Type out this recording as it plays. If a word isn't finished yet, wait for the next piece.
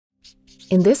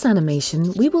In this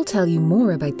animation, we will tell you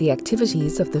more about the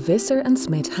activities of the Visser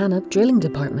Smit Hanab drilling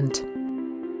department.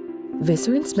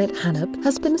 Visser Smit Hanab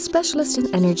has been a specialist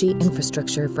in energy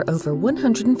infrastructure for over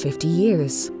 150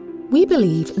 years. We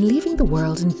believe in leaving the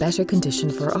world in better condition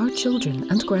for our children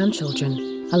and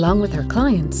grandchildren. Along with our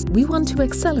clients, we want to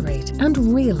accelerate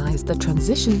and realize the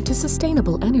transition to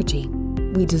sustainable energy.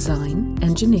 We design,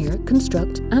 engineer,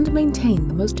 construct and maintain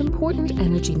the most important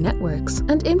energy networks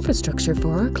and infrastructure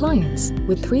for our clients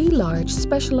with 3 large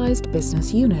specialized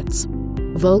business units.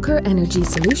 Volker Energy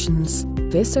Solutions,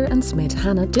 Visser Smit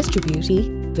Hanab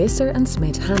Distributee, Visser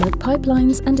Smit Hanab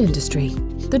Pipelines and Industry.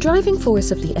 The driving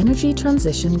force of the energy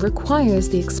transition requires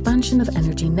the expansion of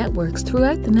energy networks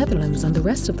throughout the Netherlands and the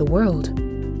rest of the world.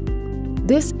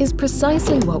 This is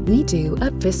precisely what we do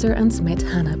at Visser Smit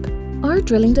Hanab. Our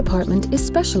drilling department is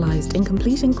specialized in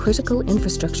completing critical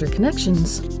infrastructure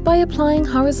connections by applying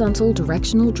horizontal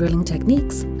directional drilling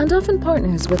techniques and often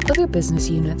partners with other business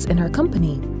units in our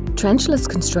company. Trenchless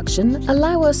construction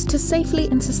allow us to safely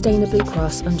and sustainably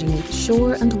cross underneath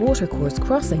shore and watercourse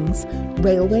crossings,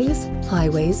 railways,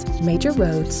 highways, major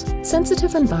roads,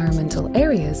 sensitive environmental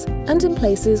areas, and in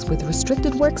places with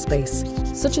restricted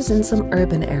workspace, such as in some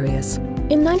urban areas.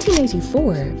 In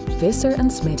 1984, Visser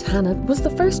Smit Hanab was the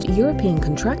first European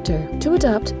contractor to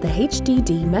adopt the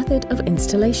HDD method of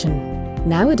installation.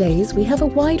 Nowadays, we have a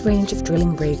wide range of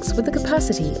drilling rigs with a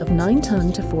capacity of 9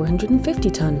 ton to 450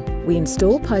 ton. We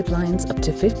install pipelines up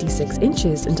to 56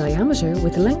 inches in diameter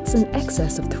with lengths in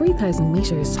excess of 3,000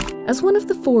 meters. As one of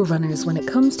the forerunners when it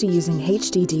comes to using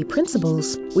HDD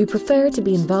principles, we prefer to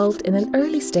be involved in an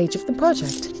early stage of the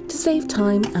project to save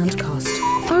time and cost.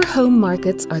 Our home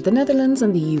markets are the Netherlands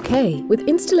and the UK, with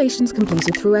installations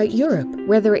completed throughout Europe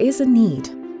where there is a need.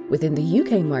 Within the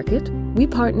UK market, we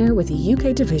partner with the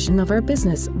UK division of our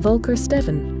business, Volker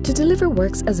Steven, to deliver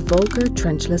works as Volker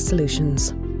Trenchless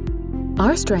Solutions.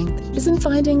 Our strength is in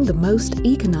finding the most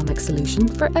economic solution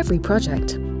for every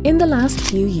project. In the last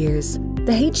few years,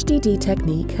 the HDD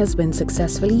technique has been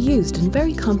successfully used in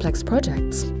very complex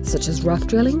projects, such as rock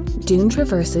drilling, dune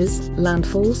traverses,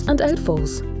 landfalls and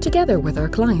outfalls, together with our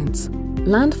clients.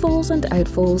 Landfalls and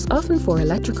outfalls, often for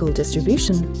electrical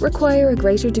distribution, require a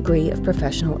greater degree of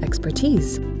professional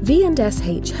expertise.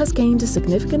 V&SH has gained a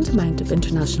significant amount of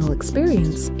international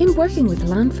experience in working with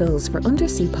landfills for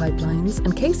undersea pipelines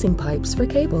and casing pipes for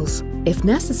cables. If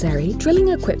necessary, drilling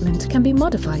equipment can be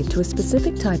modified to a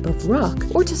specific type of rock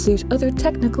or to suit other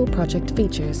technical project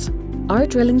features. Our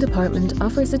drilling department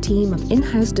offers a team of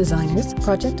in-house designers,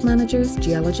 project managers,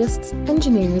 geologists,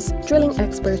 engineers, drilling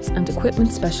experts and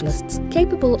equipment specialists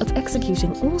capable of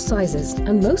executing all sizes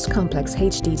and most complex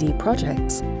HDD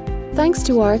projects. Thanks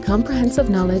to our comprehensive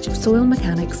knowledge of soil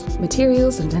mechanics,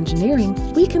 materials and engineering,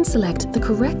 we can select the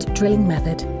correct drilling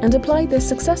method and apply this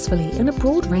successfully in a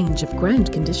broad range of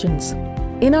ground conditions.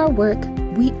 In our work,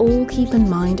 we all keep in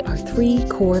mind our 3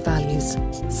 core values: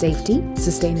 safety,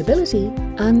 sustainability,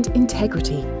 and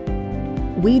integrity.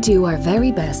 We do our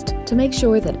very best to make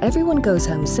sure that everyone goes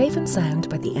home safe and sound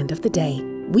by the end of the day.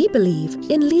 We believe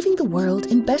in leaving the world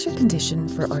in better condition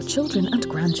for our children and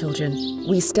grandchildren.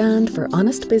 We stand for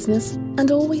honest business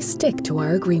and always stick to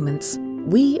our agreements.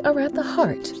 We are at the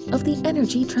heart of the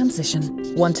energy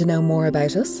transition. Want to know more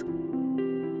about us?